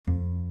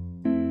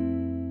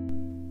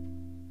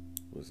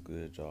What's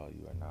good, y'all?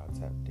 You are now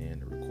tapped in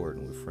to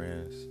Recording with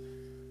Friends,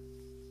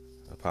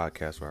 a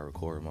podcast where I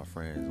record with my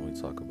friends and we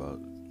talk about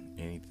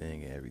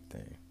anything and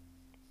everything.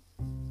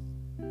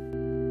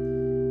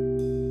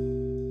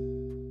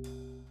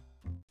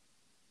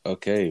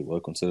 Okay,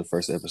 welcome to the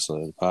first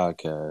episode of the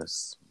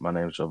podcast. My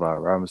name is Jovan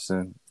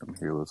Robinson. I'm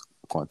here with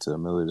Quantel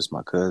Miller. This is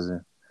my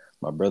cousin,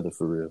 my brother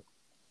for real.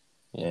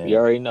 And you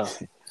already know.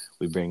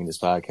 We bringing this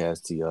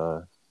podcast to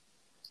y'all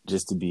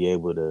just to be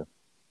able to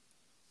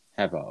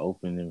have an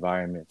open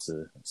environment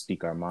to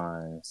speak our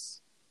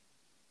minds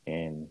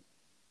and,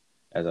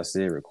 as I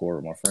said, record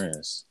with my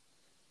friends.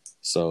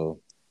 So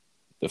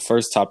the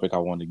first topic I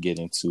want to get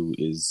into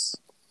is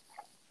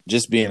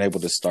just being able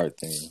to start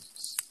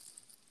things.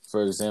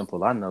 For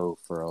example, I know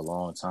for a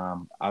long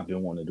time I've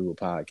been wanting to do a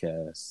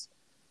podcast.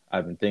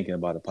 I've been thinking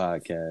about a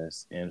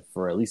podcast, and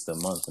for at least a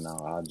month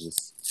now, I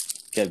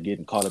just kept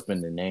getting caught up in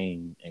the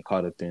name and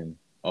caught up in,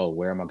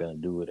 where am I going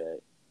to do it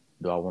at?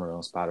 Do I want it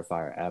on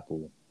Spotify or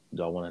Apple?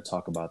 Do I want to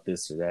talk about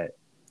this or that?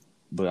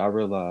 But I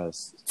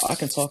realized I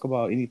can talk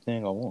about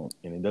anything I want,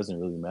 and it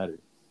doesn't really matter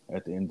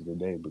at the end of the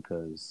day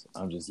because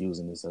I'm just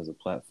using this as a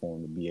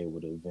platform to be able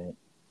to vent,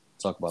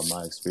 talk about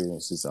my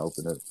experiences, to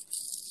open up.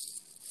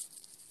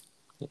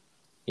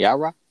 Yeah, I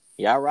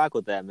rock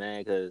with that,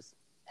 man, because,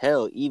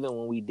 hell, even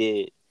when we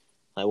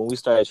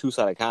started True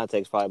Side of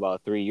Context probably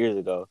about 3 years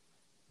ago,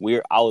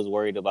 I was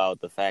worried about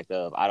the fact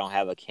of I don't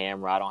have a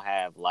camera, I don't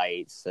have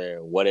lights,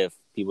 or what if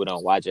people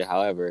don't watch it.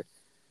 However,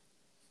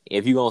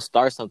 if you're going to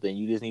start something,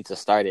 you just need to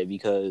start it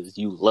because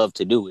you love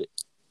to do it.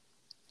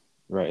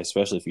 Right,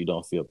 especially if you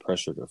don't feel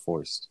pressured or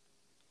forced.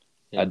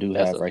 Yeah, I do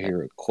have right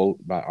here a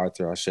quote by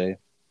Arthur Ashe.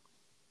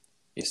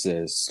 It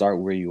says, "Start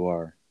where you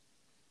are,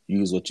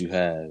 use what you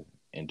have,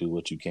 and do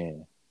what you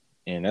can."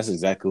 And that's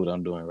exactly what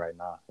I'm doing right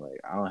now. Like,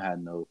 I don't have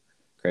no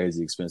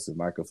crazy expensive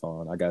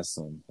microphone. I got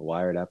some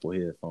wired Apple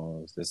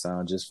headphones that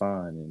sound just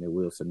fine, and it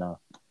will for now,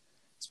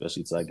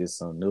 especially till I get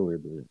something newer.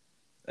 But,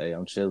 hey,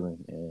 I'm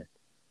chilling, and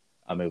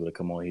I'm able to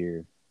come on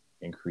here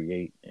and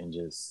create and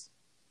just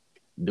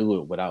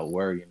do it without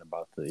worrying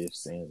about the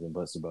ifs, ands, and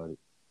buts about it.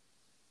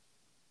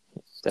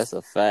 That's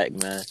a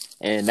fact, man.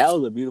 And that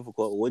was a beautiful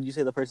quote. What did you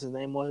say the person's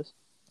name was?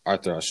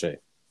 Arthur Ashe.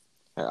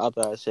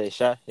 Arthur Ashe.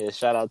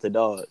 Shout out to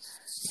Dog.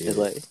 Yeah. It's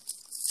like,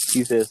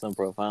 he said some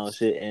profound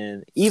shit.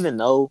 And even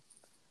though,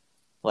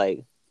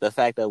 like, the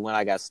fact that when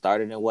I got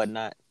started and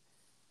whatnot,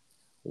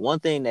 one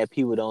thing that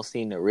people don't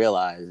seem to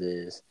realize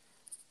is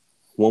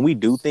when we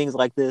do things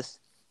like this,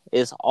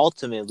 it's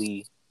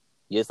ultimately,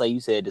 just like you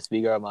said, to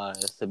speak our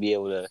minds, to be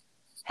able to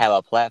have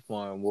a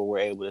platform where we're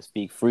able to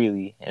speak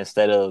freely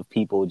instead of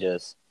people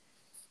just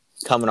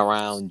coming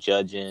around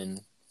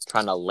judging,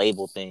 trying to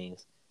label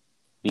things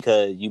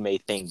because you may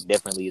think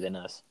differently than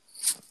us.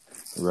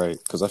 Right,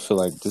 because I feel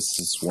like this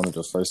is one of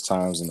the first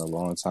times in a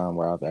long time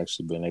where I've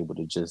actually been able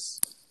to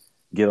just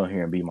get on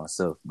here and be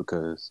myself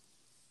because,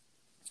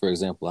 for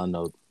example, I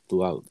know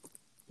throughout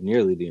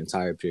nearly the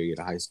entire period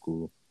of high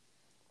school,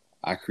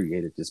 I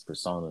created this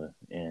persona,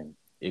 and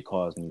it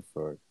caused me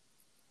for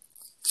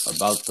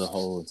about the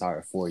whole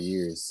entire 4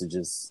 years to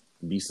just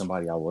be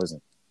somebody I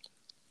wasn't.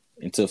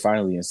 Until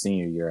finally in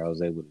senior year, I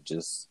was able to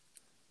just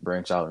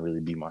branch out and really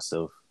be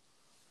myself,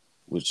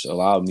 which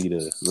allowed me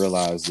to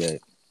realize that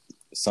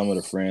some of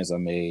the friends I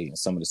made and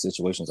some of the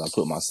situations I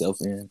put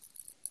myself in,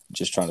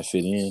 just trying to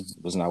fit in,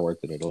 was not worth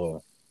it at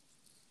all.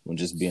 When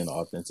just being an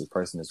authentic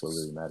person is what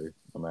really matters,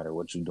 no matter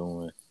what you're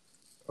doing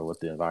or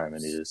what the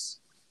environment is.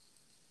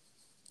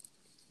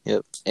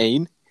 Yep.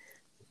 And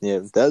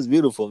that's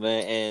beautiful,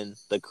 man. And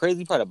the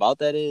crazy part about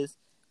that is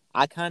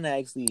I kind of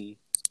actually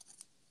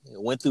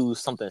went through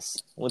something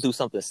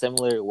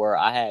similar where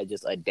I had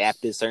just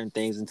adapted certain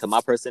things into my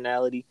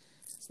personality.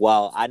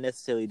 While I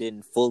necessarily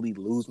didn't fully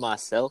lose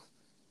myself,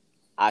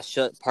 I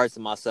shut parts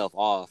of myself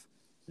off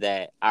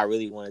that I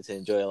really wanted to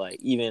enjoy, like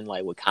even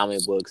like with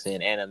comic books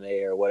and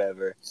anime or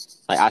whatever.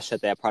 Like I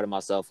shut that part of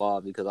myself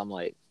off because I'm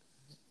like,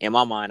 in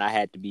my mind, I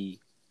had to be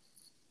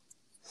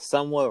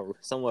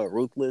somewhat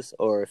ruthless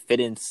or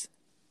fit in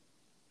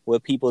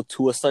with people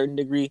to a certain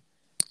degree.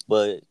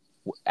 But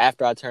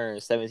after I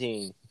turned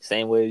 17,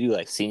 same way as you,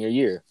 like senior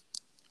year,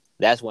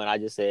 that's when I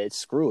just said,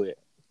 screw it.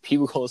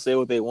 People gonna say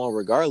what they want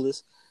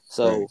regardless.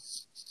 So right.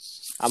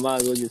 I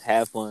might as well just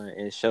have fun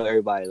and show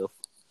everybody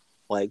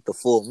the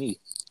full me.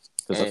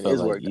 Because I felt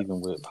like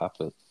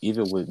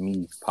even with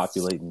me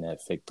populating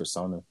that fake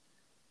persona,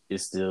 it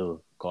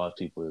still caused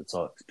people to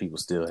talk. People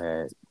still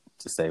had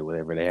to say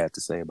whatever they had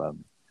to say about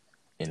me.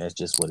 And that's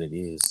just what it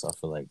is. So I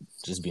feel like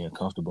just being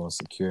comfortable and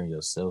secure in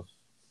yourself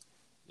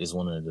is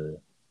one of the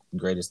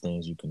greatest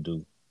things you can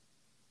do.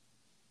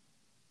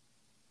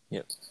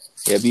 Yep.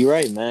 Yeah, be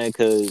right, man.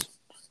 Because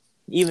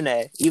even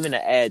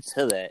to add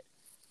to that,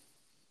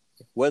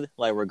 whether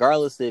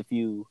regardless if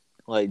you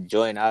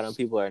join out on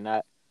people or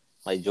not,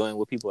 join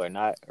with people or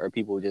not, or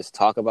people just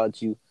talk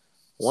about you,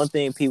 one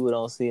thing people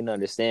don't seem to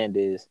understand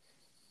is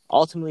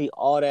ultimately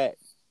all that,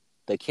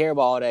 the care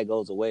about all that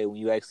goes away when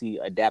you actually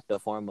adapt a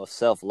form of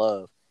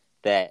self-love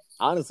that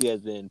honestly has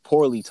been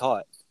poorly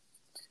taught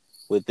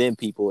within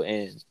people.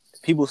 And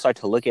people start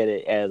to look at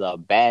it as a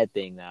bad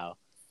thing now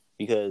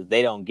because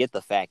they don't get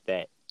the fact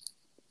that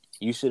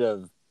you should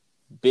have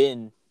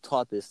been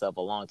taught this stuff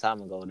a long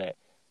time ago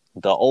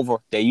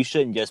that you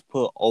shouldn't just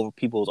put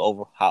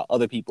over how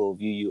other people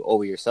view you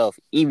over yourself,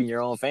 even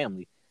your own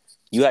family.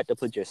 You have to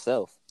put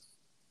yourself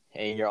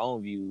and your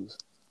own views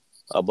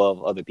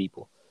above other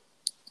people.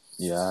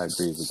 Yeah, I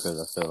agree because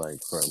I feel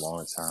like for a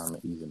long time,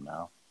 and even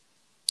now,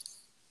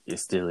 it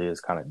still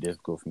is kind of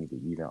difficult for me to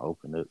even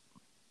open up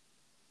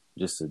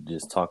just to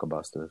talk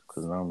about stuff.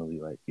 Because normally,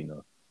 like,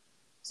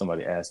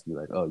 somebody asks you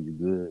like, "Oh, you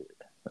good?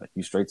 Like,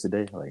 you straight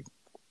today?" Like,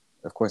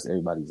 of course,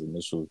 everybody's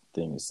initial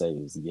thing to say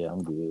is, "Yeah,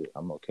 I'm good.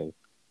 I'm okay."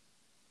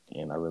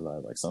 And I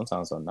realize like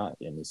sometimes I'm not,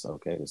 and it's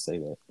okay to say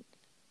that,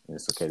 and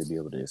it's okay to be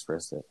able to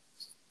express that.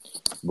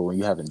 But when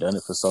you haven't done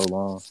it for so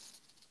long,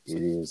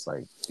 it is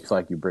like you feel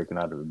like you're breaking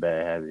out of a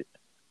bad habit,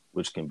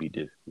 which can be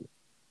difficult.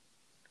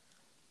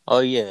 Oh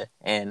yeah,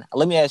 and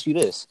let me ask you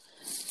this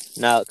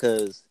now,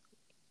 because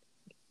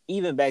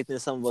even back then,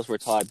 some of us were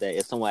taught that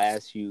if someone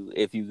asks you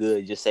if you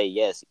good, just say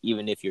yes,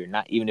 even if you're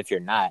not. Even if you're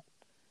not,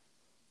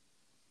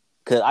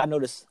 because I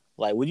noticed,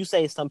 like, would you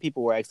say some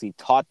people were actually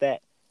taught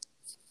that,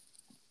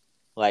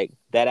 like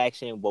that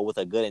action, but with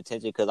a good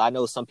intention? Because I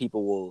know some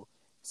people will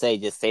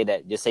just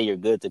say you're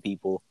good to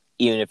people,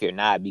 even if you're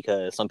not,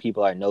 because some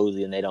people are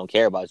nosy and they don't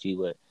care about you.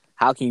 But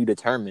how can you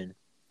determine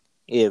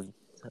if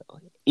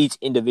each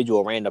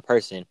individual random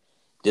person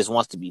just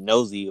wants to be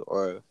nosy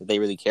or if they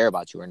really care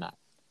about you or not?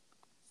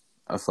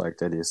 I feel like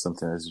that is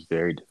something that's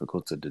very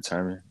difficult to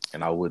determine,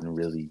 and I wouldn't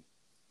really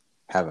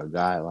have a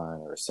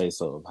guideline or say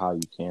so of how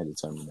you can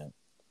determine that.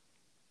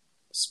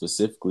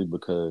 Specifically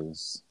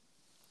because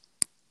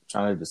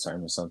trying to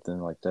determine something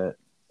like that,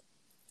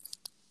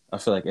 I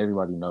feel like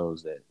everybody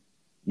knows that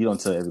you don't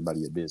tell everybody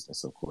your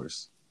business, of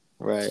course.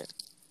 Right.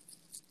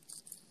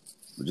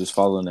 But just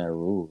following that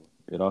rule,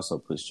 it also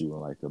puts you in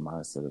like a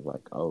mindset of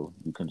like, oh,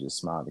 you can just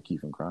smile to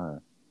keep from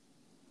crying.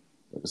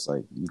 But it's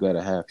like you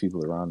gotta have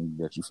people around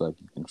you that you feel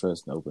like you can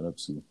trust and open up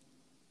to.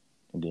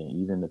 And then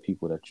even the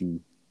people that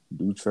you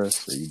do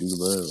trust or you do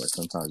love, like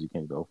sometimes you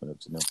can't even open up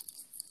to them.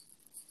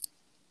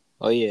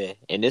 Oh yeah,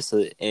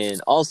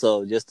 and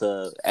also just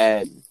to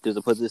add, just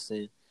to put this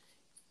in,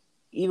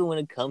 even when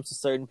it comes to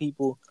certain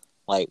people,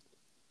 like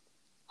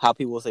how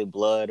people say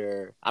blood,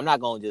 or I'm not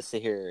gonna just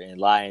sit here and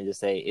lie and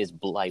just say it's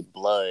like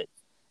blood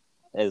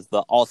as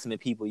the ultimate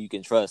people you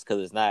can trust,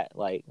 because it's not.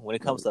 Like when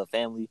it comes to a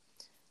family,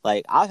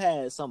 like I've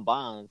had some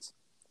bonds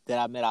that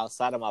I met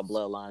outside of my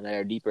bloodline that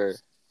are deeper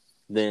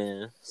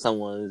than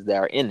someone's that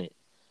are in it.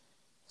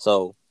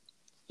 So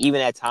even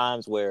at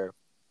times where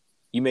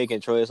you may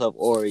control yourself,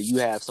 or you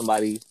have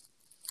somebody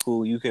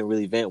who you can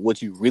really vent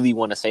what you really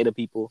want to say to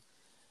people,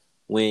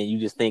 when you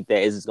just think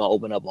that it's just gonna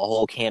open up a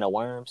whole can of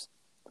worms,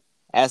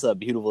 that's a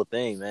beautiful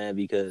thing, man.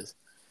 Because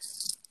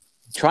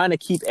trying to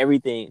keep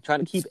everything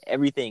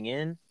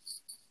in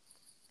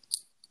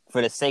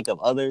for the sake of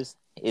others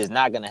is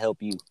not gonna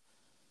help you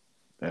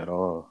At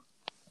all.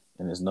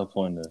 And there's no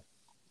point to,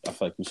 I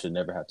feel like you should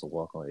never have to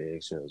walk on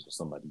eggshells with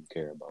somebody you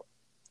care about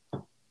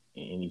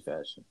in any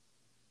fashion.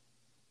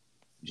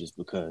 Just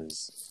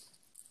because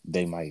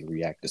they might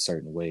react a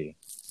certain way,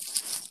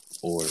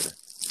 or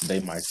they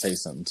might say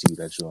something to you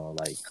that you don't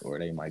like, or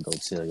they might go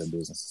tell your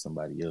business to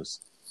somebody else.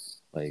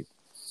 Like,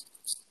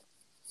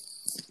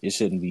 it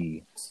shouldn't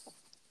be,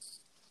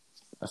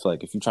 I feel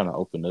like if you're trying to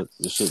open up,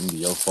 it shouldn't be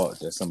your fault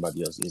that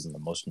somebody else isn't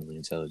emotionally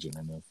intelligent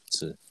enough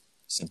to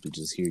simply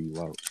just hear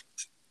you out.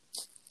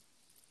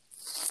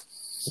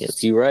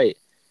 Yes, you're right.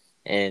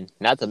 And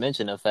not to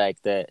mention the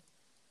fact that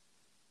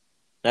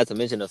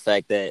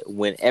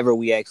whenever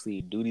we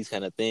actually do these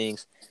kind of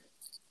things,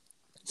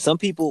 some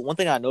people, one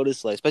thing I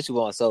noticed, like especially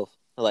with myself,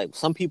 like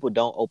some people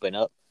don't open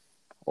up,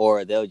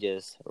 or they'll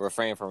just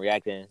refrain from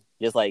reacting.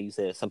 Just like you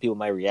said, some people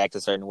might react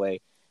a certain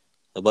way,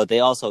 but they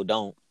also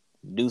don't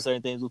do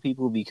certain things with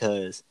people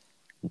because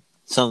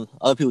some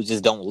other people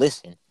just don't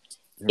listen.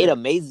 It Right.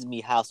 amazes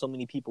me how so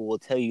many people will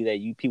tell you that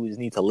you people just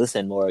need to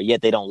listen more,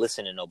 yet they don't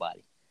listen to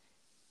nobody.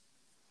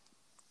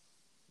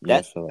 Yeah, I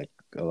That feel like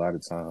a lot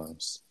of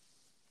times,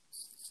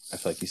 I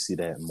feel like you see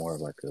that in more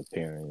of like a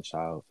parent and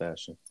child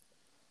fashion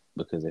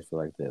because they feel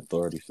like the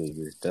authority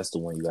figure, that's the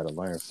one you got to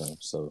learn from.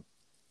 So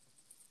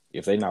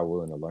if they're not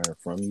willing to learn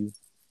from you,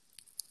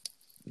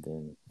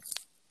 then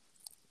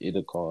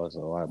it'll cause a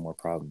lot more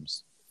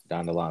problems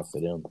down the line for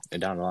them and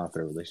down the line for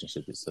the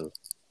relationship itself.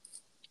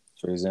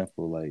 For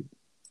example, like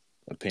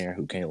a parent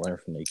who can't learn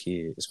from their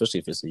kid, especially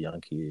if it's a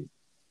young kid,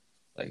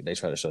 like they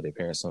try to show their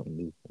parents something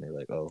new and they're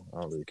like, oh,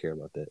 I don't really care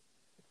about that.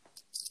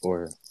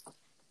 Or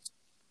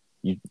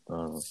you,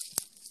 I'm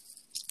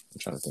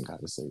trying to think how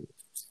to say it.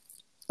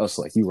 Oh,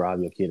 so like you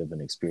rob your kid of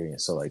an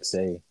experience. So like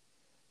say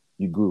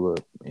you grew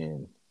up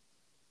and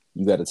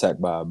you got attacked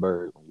by a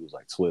bird when you was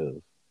like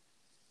 12.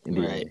 And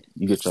right. then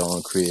you get your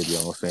own crib,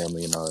 your own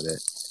family and all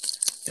that.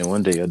 And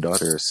one day your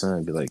daughter or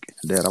son be like,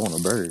 Dad, I want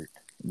a bird.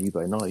 And you be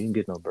like, no, you can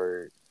get no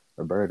bird.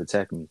 A bird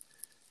attacked me.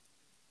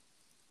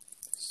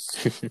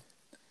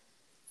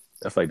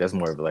 I feel like that's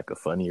more of like a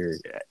funnier,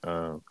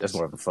 that's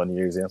more of a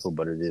funnier example,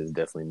 but it is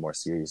definitely more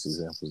serious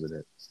examples of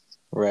that.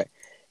 Right.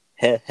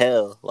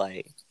 Hell,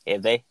 like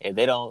if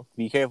they don't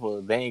be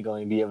careful, they ain't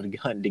going to be able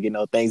to get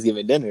no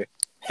Thanksgiving dinner.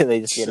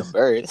 They just get them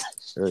birds.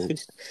 Right.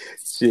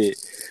 Shit.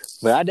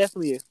 But I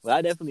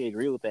definitely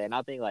agree with that. And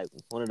I think like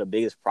one of the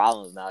biggest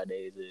problems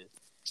nowadays is,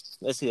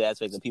 let's see the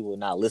aspect of people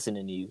not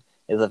listening to you,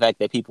 is the fact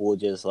that people will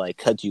just like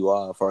cut you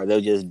off, or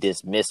they'll just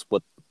dismiss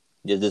what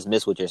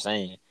you're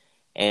saying.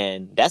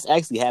 And that's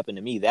actually happened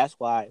to me. That's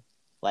why,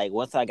 like,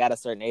 once I got a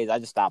certain age, I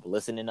just stopped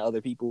listening to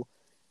other people,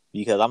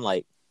 because I'm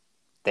like,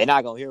 they're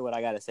not gonna hear what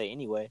I gotta say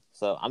anyway.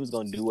 So I'm just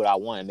gonna do what I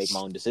want and make my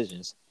own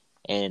decisions.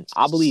 And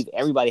I believe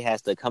everybody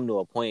has to come to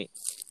a point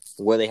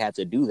where they have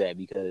to do that,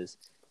 because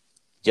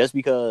just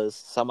because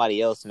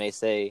somebody else may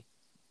say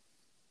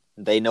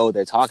they know what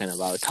they're talking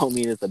about, don't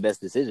mean it's the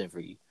best decision for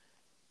you.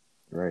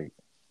 Right.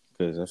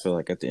 Because I feel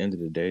like at the end of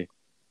the day,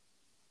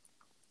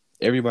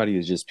 everybody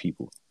is just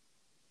people.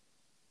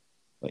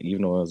 Like,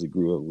 even the ones that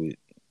grew up with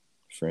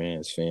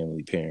friends,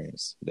 family,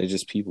 parents, they're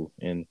just people.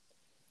 And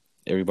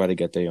everybody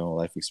got their own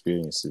life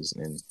experiences.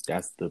 And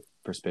that's the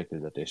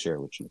perspective that they share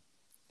with you.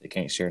 They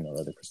can't share no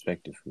other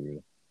perspective for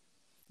real,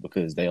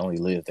 because they only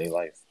live their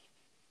life.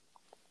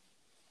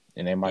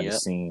 And they might have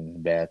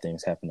seen bad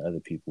things happen to other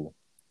people.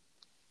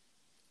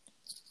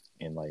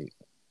 And like,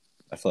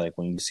 I feel like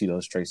when you see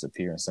those traits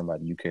appear in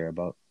somebody you care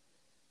about,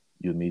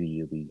 you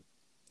immediately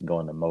go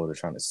in the mode of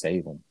trying to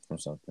save them from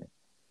something.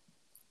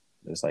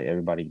 It's like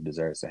everybody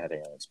deserves to have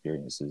their own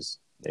experiences,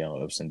 their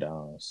own ups and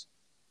downs,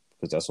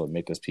 because that's what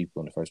makes us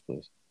people in the first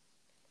place.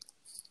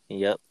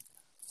 Yep.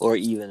 Or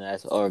even even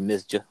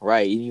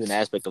the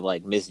aspect of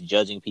like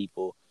misjudging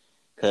people,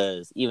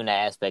 because even the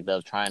aspect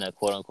of trying to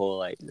quote unquote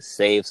like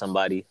save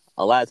somebody,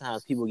 a lot of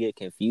times people get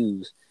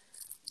confused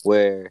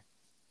where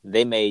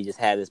they may just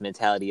have this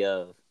mentality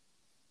of,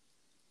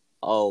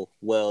 oh,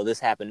 well, this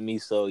happened to me,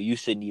 so you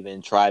shouldn't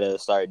even try to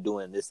start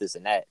doing this,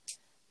 and that.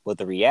 But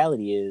the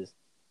reality is,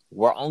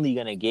 we're only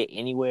going to get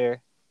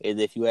anywhere is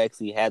if you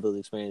actually have those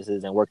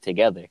experiences and work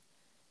together.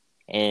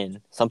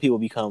 And some people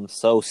become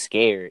so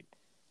scared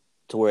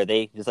to where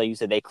they, just like you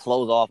said, they try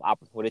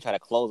to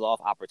close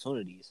off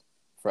opportunities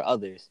for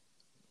others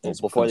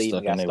before they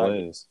even got started.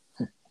 Ways.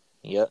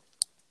 Yep.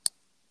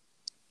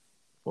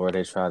 Or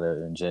they try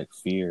to inject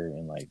fear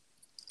into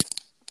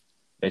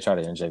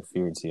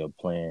your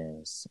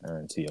plans or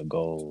into your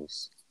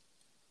goals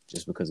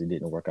just because it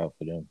didn't work out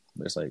for them.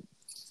 But it's like,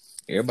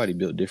 everybody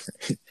built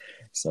different.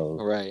 So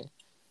right.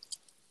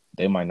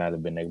 They might not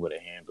have been able to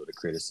handle the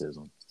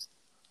criticism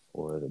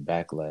or the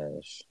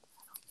backlash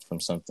from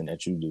something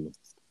that you do,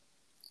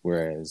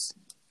 whereas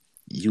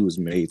you was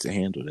made to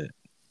handle that.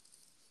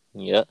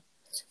 Yep.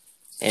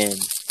 And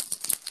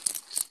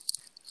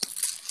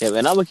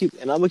I'm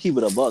gonna keep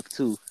it a buck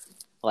too.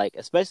 Like,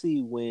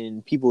 especially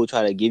when people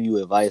try to give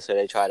you advice or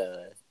they try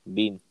to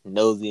be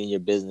nosy in your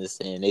business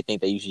and they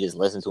think that you should just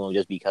listen to them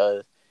just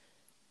because.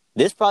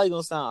 This probably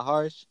gonna sound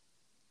harsh,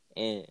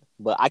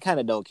 but I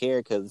kind of don't care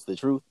because it's the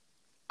truth.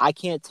 I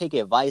can't take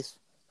advice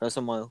from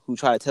someone who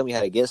try to tell me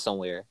how to get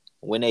somewhere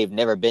when they've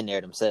never been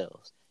there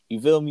themselves. You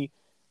feel me?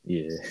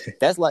 Yeah.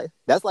 That's like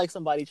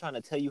somebody trying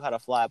to tell you how to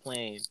fly a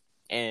plane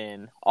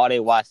and all they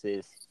watch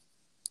is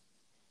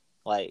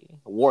like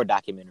war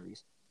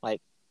documentaries.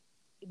 Like,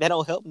 that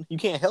don't help me. You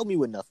can't help me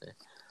with nothing.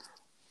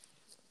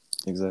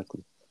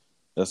 Exactly.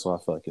 That's why I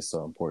feel like it's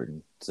so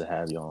important to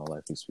have your own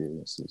life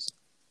experiences.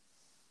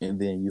 And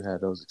then you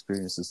have those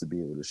experiences to be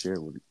able to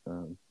share with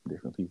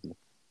different people.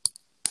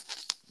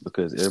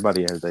 Because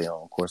everybody has their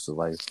own course of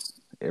life.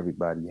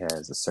 Everybody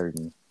has a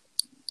certain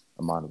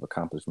amount of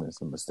accomplishments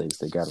and mistakes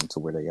that got them to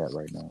where they at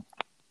right now.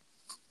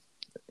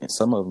 And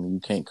some of them you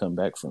can't come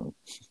back from.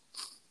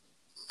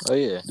 Oh,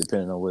 yeah.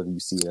 Depending on whether you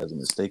see it as a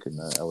mistake or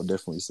not. I would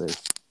definitely say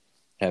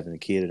having a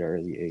kid at an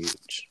early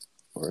age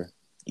or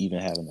even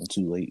having them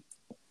too late.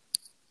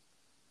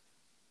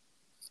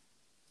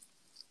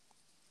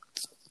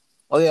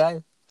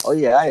 Oh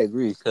yeah, I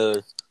agree,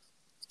 because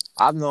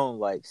I've known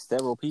like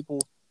several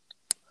people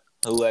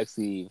who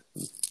actually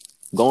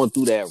going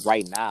through that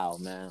right now,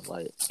 man.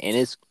 Like, and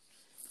it's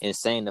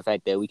insane the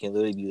fact that we can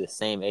literally be the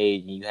same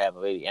age and you have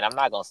a baby. And I'm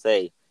not gonna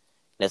say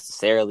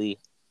necessarily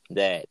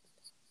that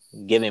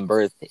giving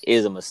birth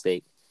is a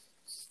mistake,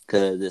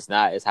 because it's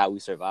not. It's how we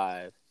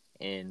survive,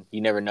 and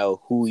you never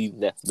know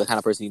the kind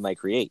of person you might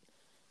create.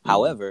 Mm-hmm.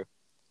 However,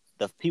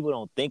 the people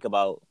don't think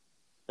about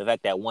the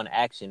fact that one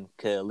action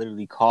could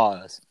literally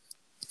cause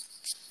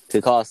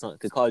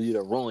you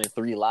to ruin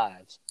 3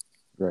 lives.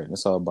 Right.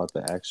 It's all about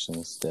the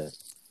actions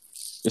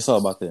it's all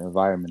about the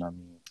environment,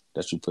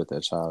 that you put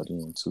that child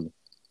in too.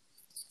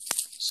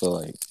 So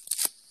like,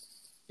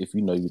 if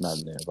you know you're not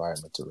in the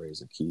environment to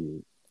raise a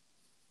kid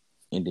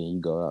and then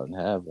you go out and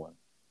have one,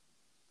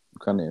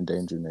 you're kind of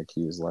endangering that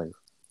kid's life.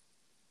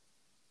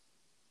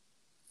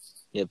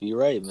 Yep, you're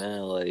right,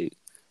 man. Like,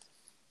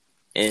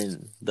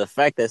 and the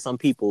fact that some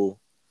people,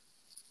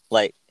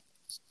 like,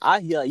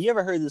 you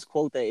ever heard this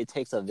quote that it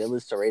takes a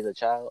village to raise a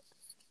child?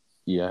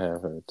 Yeah, I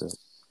have heard that.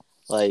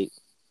 Like,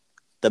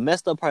 the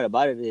messed up part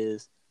about it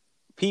is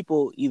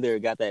people either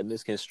got that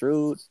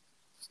misconstrued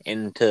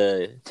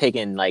into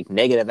taking like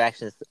negative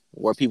actions,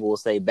 where people will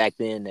say back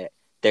then that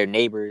their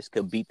neighbors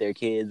could beat their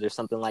kids or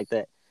something like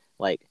that.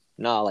 Like,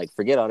 no, like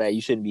forget all that.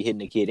 You shouldn't be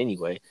hitting a kid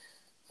anyway.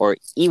 Or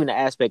even the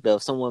aspect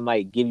of someone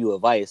might give you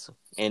advice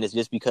and it's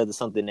just because of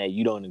something that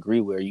you don't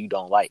agree with or you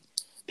don't like.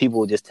 People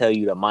will just tell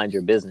you to mind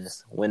your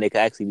business when they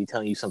could actually be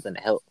telling you something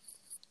to help.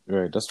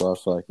 Right. That's why I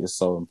feel like it's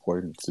so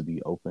important to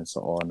be open to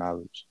all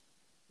knowledge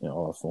in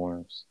all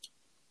forms,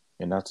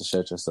 and not to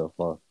shut yourself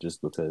off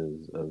just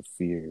because of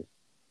fear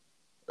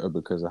or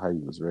because of how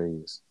you was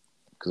raised.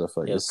 Because I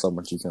feel like Yep. there's so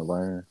much you can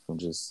learn from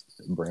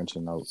just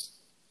branching out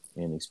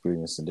and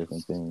experiencing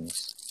different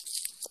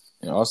things,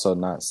 and also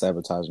not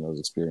sabotaging those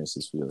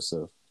experiences for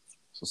yourself.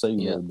 So, say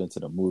you've never been to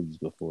the movies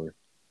before,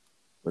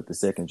 but the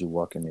second you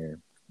walk in there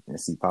and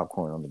see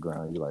popcorn on the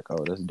ground, you're like,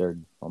 "Oh, that's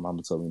dirty." My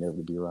mama told me never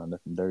to be around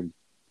nothing dirty,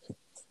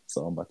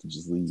 so I'm about to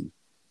just leave.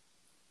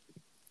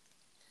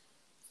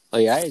 Oh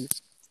yeah,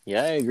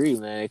 I agree,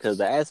 man. Because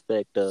the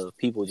aspect of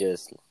people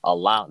just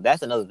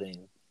allow—that's another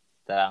thing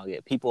that I don't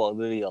get. People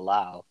really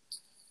allow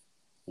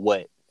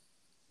what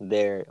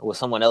what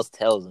someone else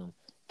tells them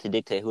to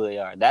dictate who they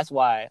are. That's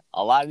why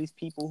a lot of these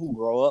people who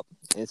grow up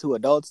into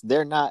adults,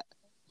 they're not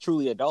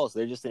truly adults.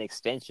 They're just an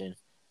extension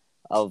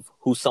of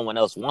who someone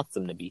else wants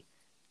them to be.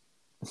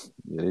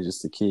 Yeah, they're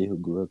just a kid who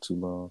grew up too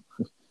long.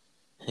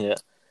 Yeah.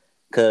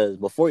 Because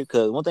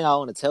one thing I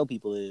want to tell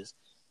people is,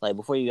 like,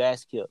 before you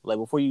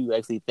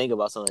actually think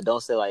about something,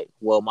 don't say like,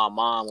 well, my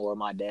mom or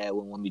my dad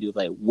wouldn't want me to do.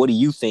 Like, what do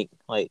you think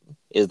like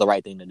is the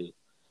right thing to do?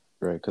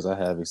 Right, because I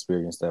have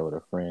experienced that with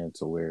a friend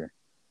to where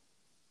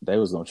they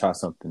was gonna try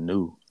something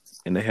new,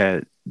 and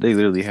they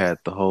literally had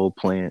the whole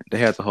plan. They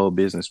had the whole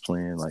business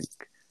plan like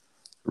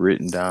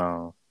written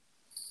down.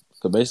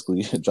 So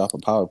basically, drop a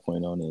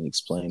PowerPoint on it and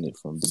explain it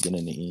from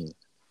beginning to end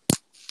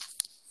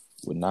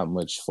with not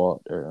much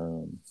fault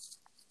or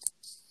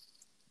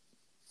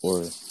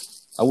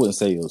I wouldn't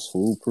say it was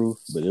foolproof,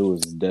 but it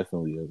was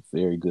definitely a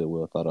very good,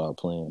 well thought out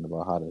plan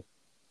about how to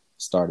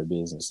start a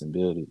business and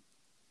build it.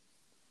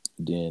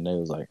 Then they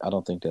was like, I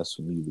don't think that's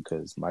for me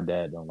because my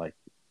dad don't like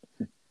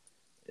it.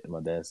 And my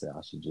dad said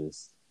I should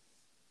just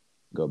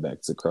go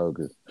back to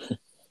Kroger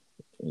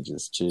and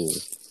just chill.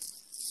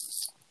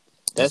 It's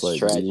That's like,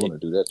 do you tragic, want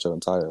to do that your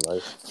entire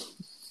life?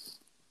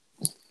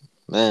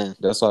 man.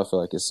 That's why I feel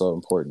like it's so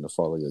important to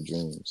follow your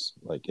dreams.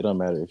 Like, it don't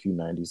matter if you're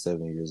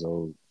 97 years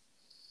old.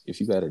 If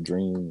you got a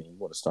dream and you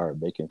want to start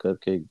baking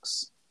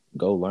cupcakes,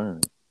 go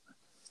learn.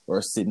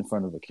 Or sit in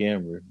front of a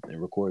camera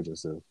and record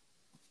yourself.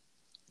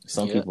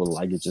 Some Yeah, people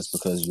like it just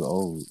because you're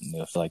old and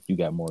they feel like you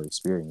got more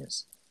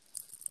experience.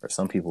 Or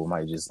some people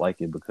might just like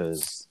it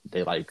because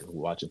they like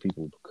watching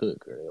people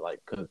cook or they like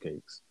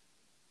cupcakes.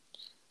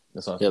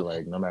 That's why I feel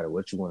like no matter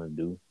what you want to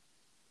do,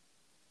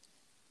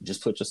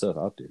 just put yourself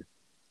out there.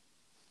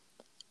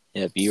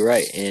 Yep, you're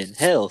right. And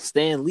hell,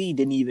 Stan Lee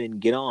didn't even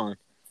get on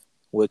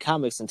with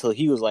comics until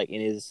he was like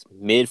in his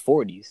mid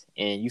 40s,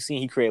 and you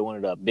seen he created one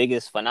of the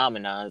biggest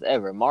phenomenons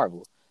ever,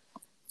 Marvel.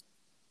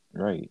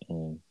 Right.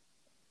 And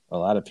a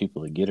lot of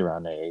people that get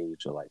around that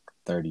age are like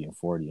 30 and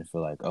 40 and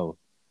feel like, oh,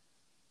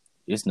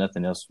 it's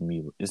nothing else for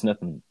me. It's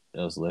nothing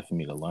else left for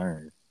me to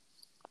learn.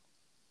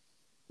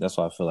 That's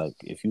why I feel like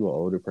if you're an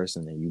older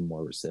person and you're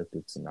more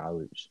receptive to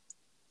knowledge,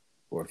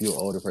 or if you're an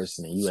older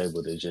person and you're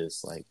able to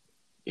just like,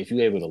 if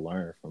you're able to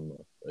learn from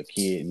a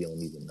kid you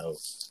don't even know,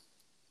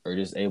 or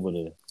just able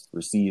to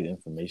receive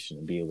information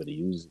and be able to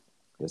use it,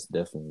 that's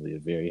definitely a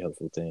very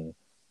helpful thing.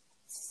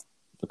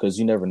 Because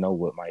you never know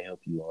what might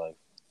help you in life,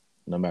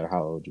 no matter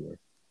how old you are.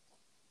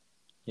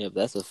 Yep,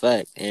 that's a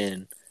fact.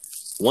 And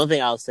one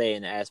thing I'll say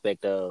in the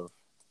aspect of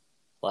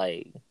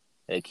like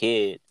a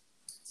kid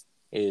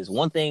is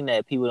one thing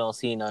that people don't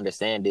seem to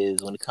understand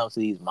is when it comes to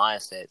these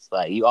mindsets,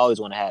 like you always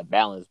want to have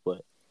balance,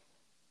 but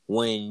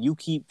when you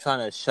keep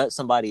trying to shut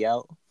somebody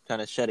out, trying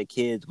to shut a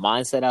kid's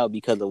mindset out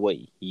because of what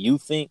you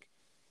think,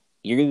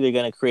 you're either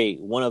going to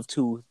create one of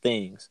two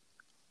things.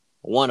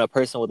 One, a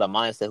person with a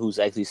mindset who's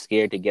actually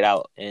scared to get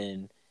out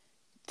and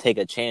take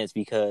a chance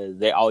because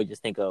they always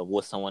just think of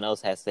what someone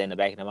else has to say in the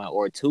back of their mind.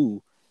 Or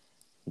two,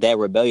 that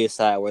rebellious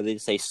side where they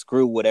just say,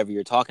 screw whatever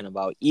you're talking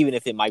about, even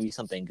if it might be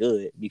something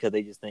good, because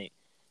they just think,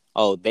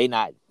 oh, they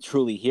not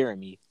truly hearing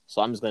me,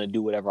 so I'm just going to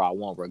do whatever I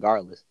want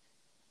regardless.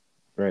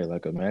 Right,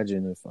 like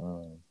imagine if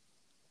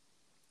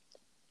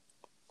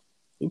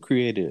who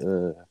created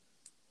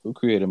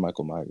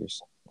Michael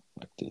Myers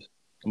like this?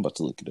 I'm about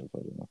to look it up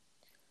right now.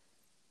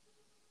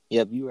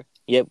 Yep,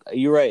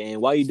 you're right.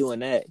 And why are you doing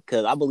that?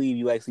 Because I believe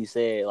you actually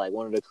said like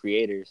one of the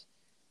creators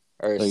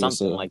or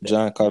something like that.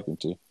 John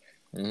Carpenter.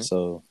 Mm-hmm.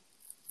 So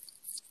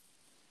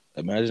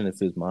imagine if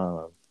his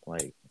mom,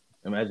 like,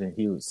 imagine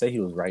he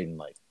was writing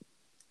like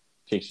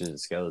pictures of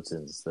skeletons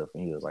and stuff,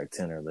 and he was like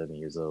 10 or 11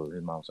 years old.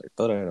 His mom's like,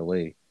 throw that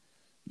away.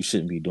 You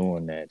shouldn't be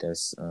doing that.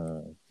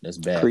 That's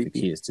bad Creepy.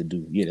 for kids to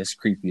do. Yeah, that's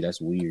creepy.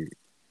 That's weird.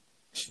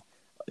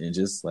 And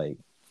just like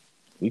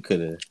we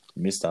could have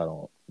missed out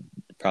on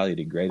probably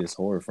the greatest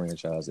horror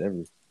franchise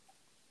ever.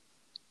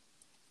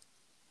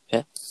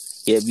 Yeah.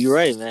 Yeah, you're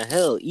right, man.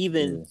 Hell,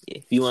 even Yeah,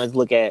 if you want to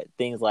look at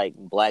things like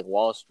Black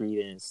Wall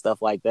Street and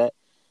stuff like that,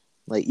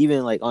 like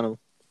even like on a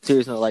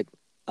serious note, like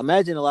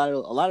imagine a lot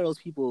of those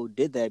people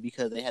did that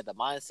because they had the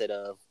mindset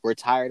of we're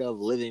tired of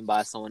living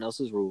by someone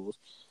else's rules,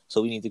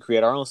 so we need to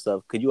create our own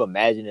stuff. Could you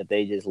imagine if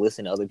they just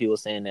listened to other people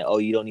saying that, oh,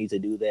 you don't need to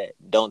do that,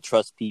 don't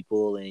trust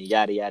people, and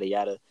yada yada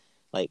yada?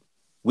 Like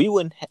we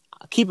wouldn't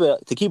keep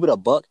it a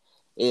buck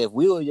if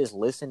we would just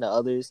listen to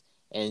others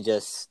and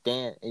just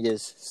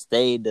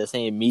stay the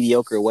same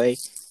mediocre way.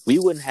 We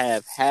wouldn't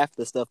have half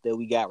the stuff that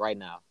we got right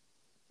now.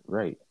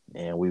 right.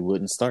 And we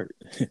wouldn't start.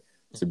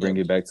 To bring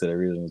Yep. it back to the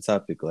original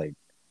topic, like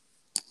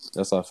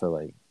that's why I feel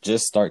like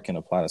just start can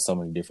apply to so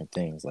many different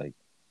things. Like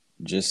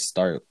just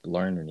start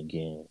learning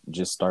again.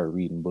 Just start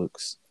reading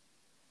books.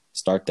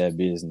 Start that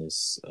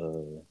business.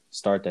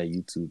 Start that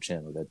YouTube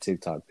channel, that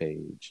TikTok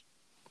page.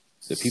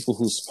 The people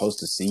who's supposed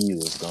to see you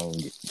is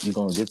you're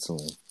gonna get to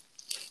them.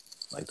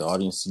 Like the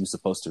audience you're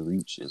supposed to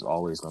reach is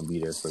always gonna be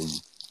there for you.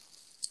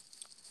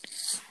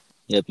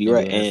 Yep, you're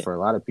And right. then And for a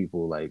lot of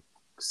people, like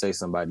say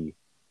somebody,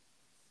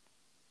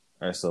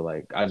 all right, so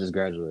like I just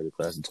graduated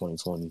class of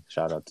 2020.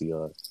 Shout out to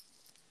y'all.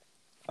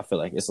 I feel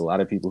like it's a lot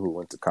of people who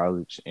went to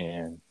college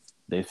and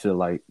they feel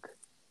like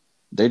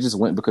they just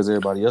went because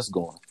everybody else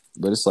going.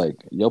 But it's like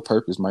your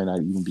purpose might not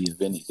even be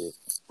invented yet.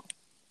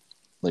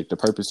 Like the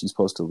purpose you're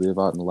supposed to live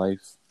out in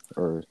life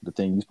or the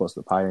thing you're supposed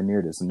to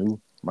pioneer that's new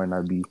might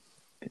not be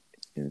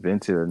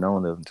invented or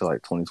known of until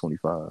like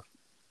 2025.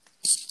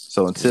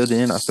 So until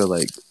then, I feel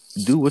like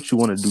do what you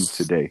want to do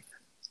today.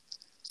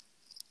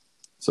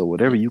 So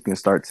whatever you can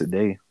start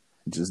today,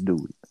 just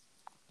do it.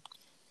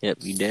 yep,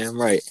 you damn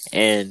right.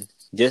 And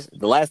just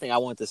the last thing I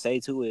want to say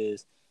too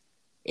is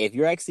if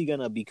you're actually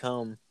gonna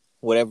become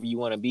whatever you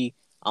want to be,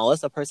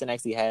 unless a person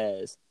actually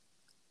has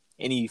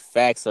any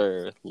facts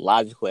or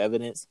logical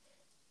evidence,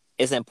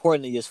 it's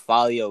important to just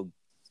follow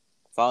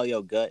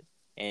your gut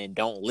and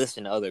don't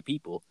listen to other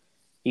people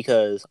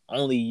because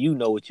only you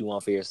know what you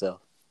want for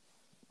yourself.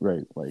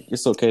 Right. Like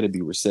it's okay to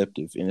be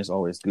receptive and it's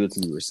always good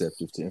to be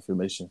receptive to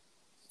information.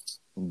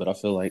 But I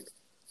feel like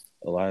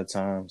a lot of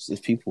times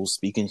if people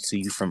speaking to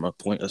you from a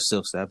point of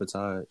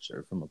self-sabotage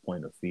or from a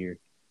point of fear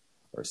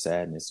or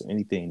sadness or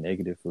anything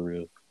negative for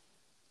real,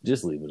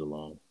 just leave it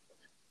alone.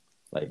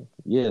 Like,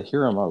 yeah,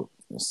 hear them out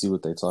and see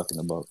what they're talking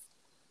about.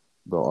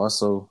 But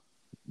also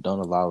don't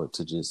allow it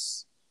to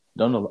just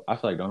I feel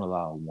like don't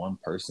allow one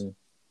person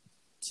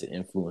to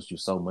influence you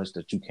so much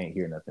that you can't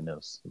hear nothing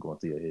else going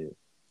through your head.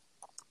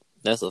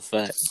 That's a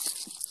fact.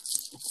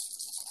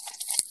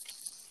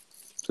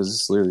 Because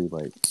it's literally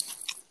like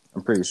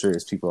I'm pretty sure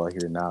there's people out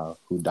here now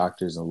who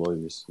doctors and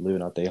lawyers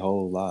living out their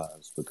whole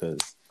lives because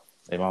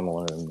their mama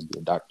wanted them to be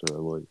a doctor or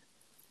a lawyer,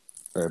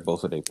 or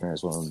both of their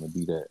parents wanted them to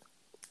be that.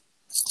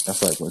 I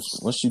feel like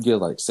once you get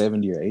like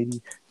 70 or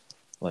 80,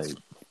 like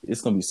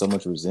it's gonna be so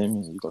much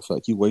resentment. You're gonna feel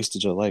like you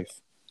wasted your life.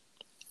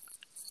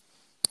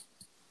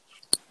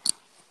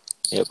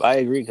 Yep, I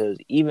agree because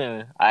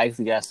even I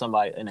actually got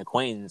somebody, an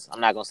acquaintance, I'm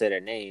not gonna say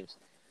their names,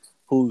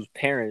 whose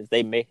parents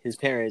his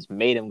parents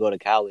made him go to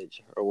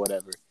college or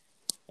whatever,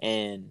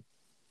 and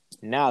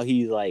now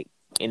he's like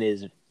in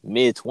his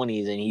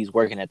mid-20s and he's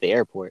working at the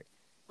airport.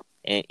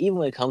 And even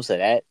when it comes to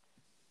that,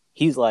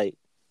 he's like,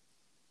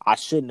 I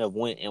shouldn't have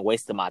went and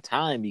wasted my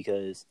time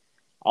because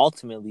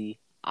ultimately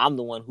I'm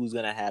the one who's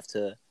gonna have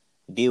to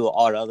deal with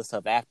all the other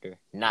stuff after,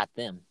 not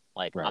them.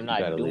 Like Right. I'm You not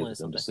gotta live doing with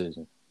them something.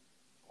 decisions.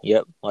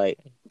 Yep, like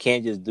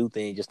can't just do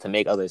things just to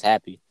make others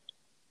happy.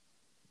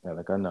 Yeah,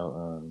 like I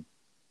know,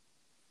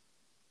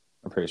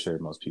 I'm pretty sure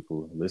most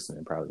people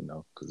listening probably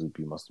know because it'd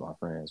be most of my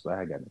friends. But I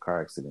had got in a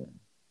car accident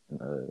in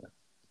I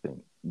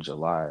think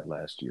July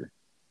last year,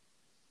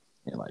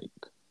 and like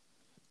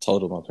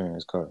totaled my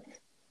parents' car,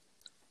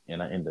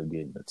 and I ended up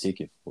getting a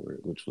ticket for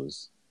it, which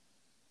was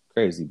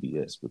crazy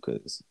BS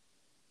because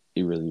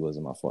it really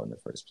wasn't my fault in the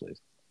first place.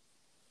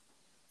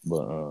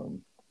 But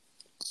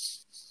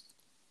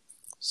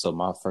so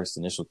my first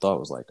initial thought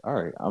was like, all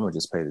right, I'm gonna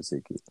just pay the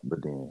ticket.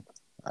 But then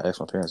I asked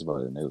my parents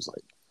about it, and they was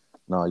like,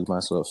 no, you might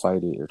as well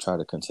fight it or try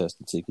to contest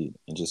the ticket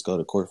and just go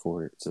to court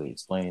for it to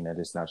explain that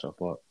it's not your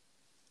fault.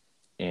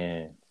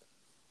 And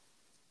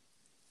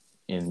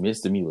in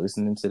midst of me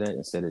listening to that,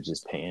 instead of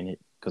just paying it,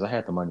 because I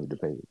had the money to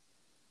pay it,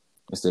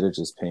 instead of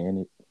just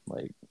paying it,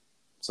 like,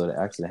 so the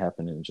accident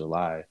happened in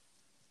July.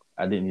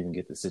 I didn't even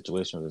get the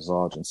situation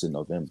resolved until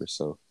November.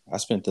 So I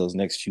spent those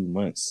next few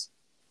months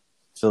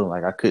feeling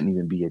like I couldn't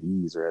even be at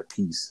ease or at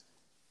peace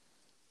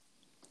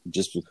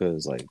just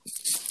because, like,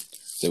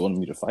 they wanted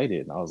me to fight it.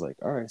 And I was like,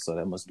 all right, so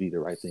that must be the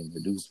right thing to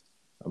do.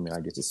 I mean, I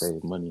get to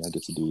save money, I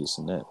get to do this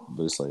and that.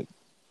 But it's like,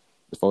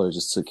 if I would have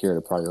just took care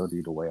of the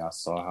priority the way I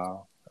saw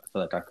how, I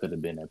feel like I could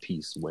have been at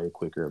peace way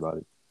quicker about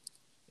it.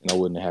 And I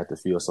wouldn't have to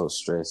feel so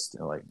stressed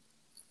and like,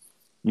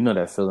 you know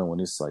that feeling when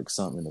it's like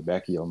something in the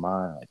back of your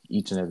mind, like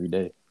each and every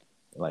day.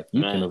 Like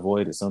you can Man,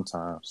 avoid it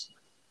sometimes.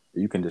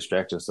 You can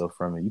distract yourself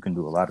from it. You can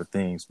do a lot of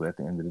things, but at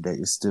the end of the day,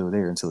 it's still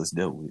there until it's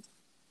dealt with.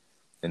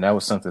 And that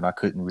was something I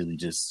couldn't really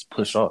just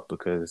push off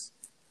because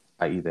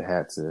I either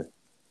had to,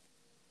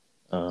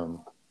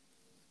 oh,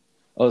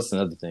 that's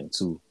another thing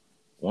too.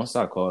 once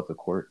I called the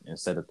court and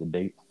set up the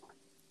date,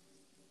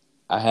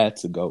 I had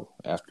to go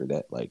after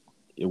that. Like,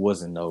 it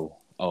wasn't no,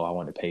 oh, I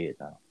want to pay it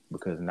now,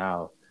 because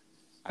now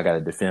I got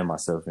to defend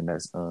myself in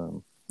that.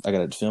 I got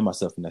to defend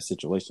myself in that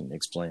situation, and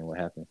explain what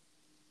happened.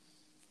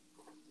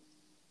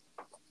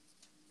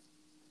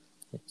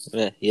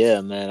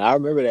 Yeah, man. I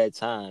remember that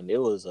time. It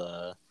was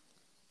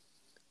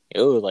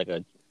like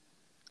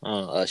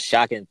a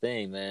shocking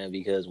thing, man.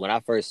 Because when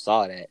I first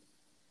saw that,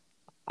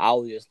 I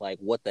was just like,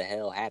 "What the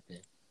hell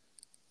happened?"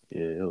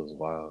 Yeah, it was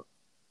wild.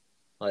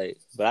 Like,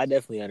 but I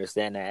definitely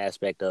understand that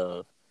aspect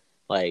of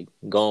like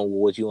going with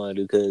what you want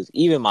to do. Because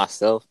even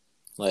myself,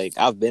 like,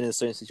 I've been in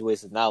certain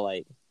situations now,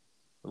 like,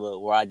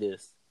 where I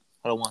just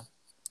hold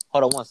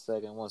on one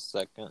second.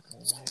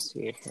 Let's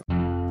see here.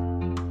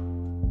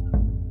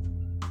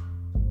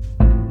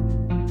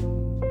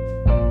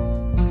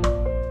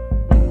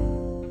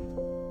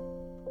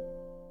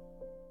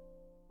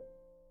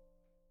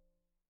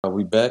 Are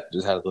we back?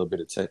 Just had a little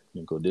bit of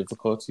technical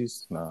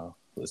difficulties. Now,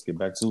 let's get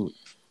back to it.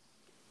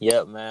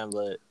 Yep, man.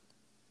 But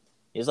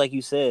it's like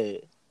you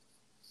said,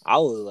 I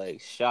was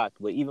like shocked.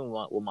 But even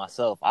with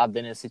myself, I've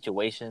been in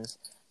situations.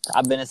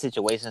 I've been in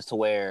situations to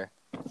where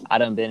I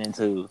done been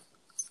into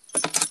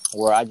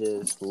where I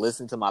just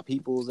listened to my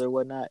peoples or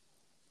whatnot,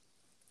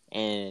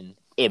 and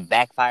it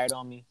backfired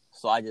on me.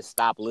 So I just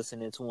stopped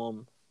listening to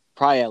them.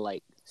 Probably at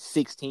like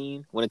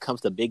 16 when it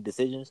comes to big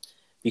decisions,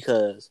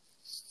 because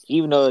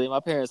even though my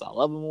parents, I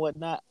love them and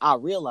whatnot, I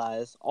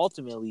realize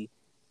ultimately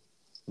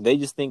they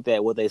just think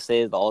that what they say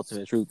is the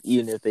ultimate truth,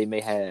 even if they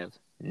may have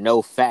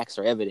no facts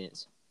or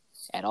evidence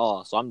at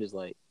all. So I'm just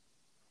like,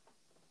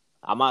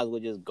 I might as well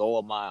just go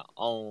with my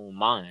own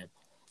mind.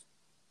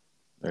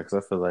 Yeah, because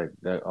I feel like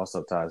that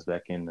also ties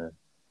back into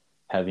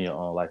having your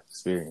own life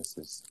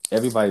experiences.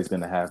 Everybody's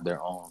gonna have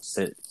their own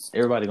set.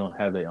 Everybody gonna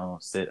have their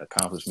own set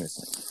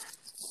accomplishments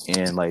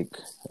and like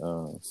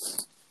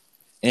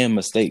and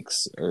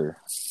mistakes or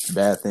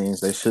bad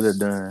things they should have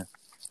done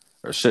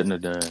or shouldn't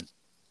have done.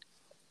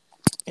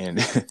 And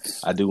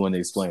I do want to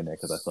explain that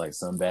because I feel like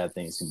some bad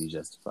things can be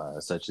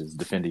justified, such as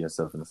defending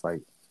yourself in a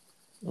fight.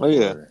 Oh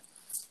yeah, or,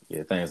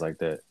 things like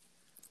that.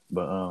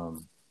 But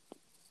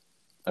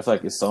I feel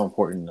like it's so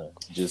important to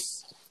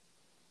just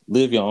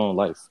live your own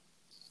life.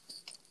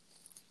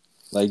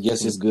 Like,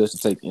 yes, it's good to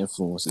take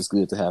influence. It's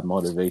good to have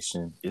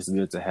motivation. It's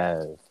good to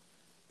have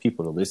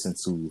people to listen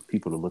to,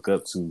 people to look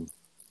up to.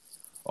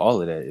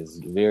 All of that is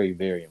very,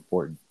 very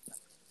important.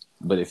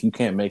 But if you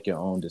can't make your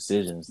own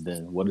decisions,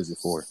 then what is it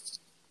for?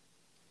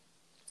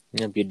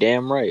 yep, you're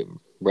damn right,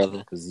 brother.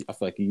 Because I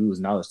feel like you use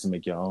knowledge to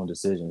make your own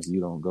decisions. You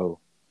don't go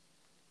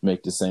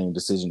make the same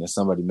decision that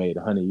somebody made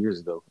 100 years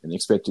ago and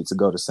expect it to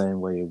go the same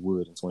way it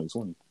would in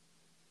 2020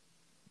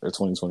 or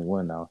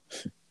 2021 now.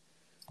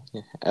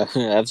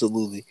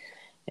 Absolutely.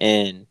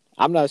 And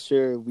I'm not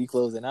sure we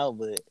closing out,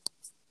 but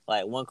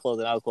like one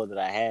closing out quote that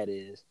I had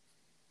is,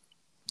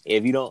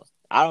 if you don't,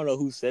 I don't know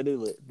who said it,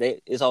 but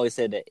it's always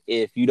said that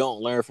if you don't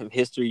learn from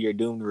history, you're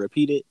doomed to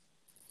repeat it.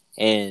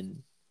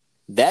 And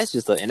that's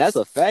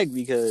a fact,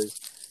 because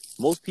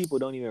most people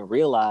don't even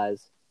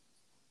realize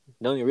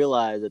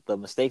that the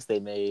mistakes they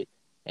made,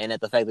 and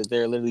that the fact that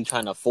they're literally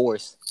trying to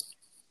force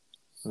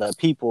the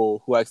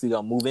people who are actually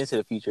going to move into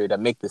the future to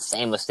make the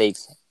same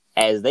mistakes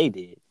as they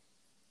did.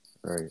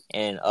 Right.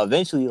 And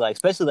eventually, like,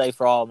 especially like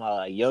for all my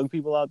like young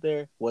people out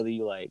there, whether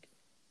you like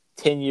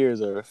 10 years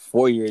or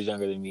 4 years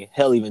younger than me,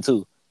 hell, even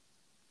 2,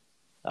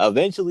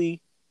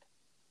 eventually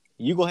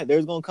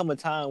there's going to come a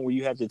time where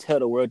you have to tell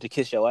the world to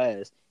kiss your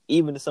ass,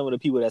 even to some of the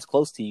people that's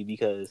close to you,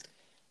 because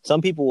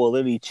some people will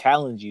literally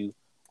challenge you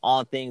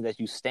on things that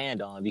you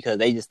stand on, because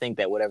they just think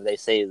that whatever they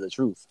say is the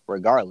truth,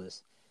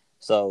 regardless.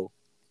 So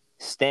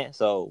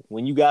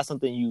when you got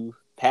something you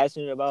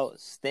passionate about,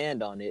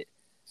 stand on it.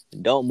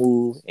 Don't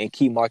move and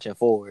keep marching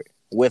forward,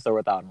 with or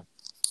without them.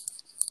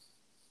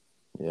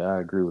 Yeah,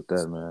 I agree with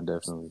that, man.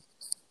 Definitely.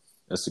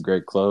 That's a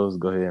great close.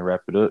 Go ahead and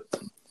wrap it up.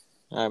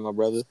 All right, my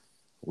brother.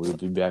 We'll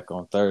be back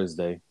on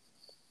Thursday.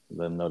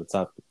 Let them know the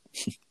topic.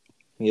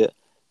 Yeah.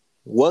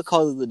 What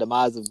causes the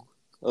demise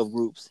of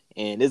groups?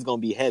 And it's going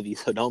to be heavy,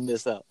 so don't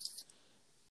miss out.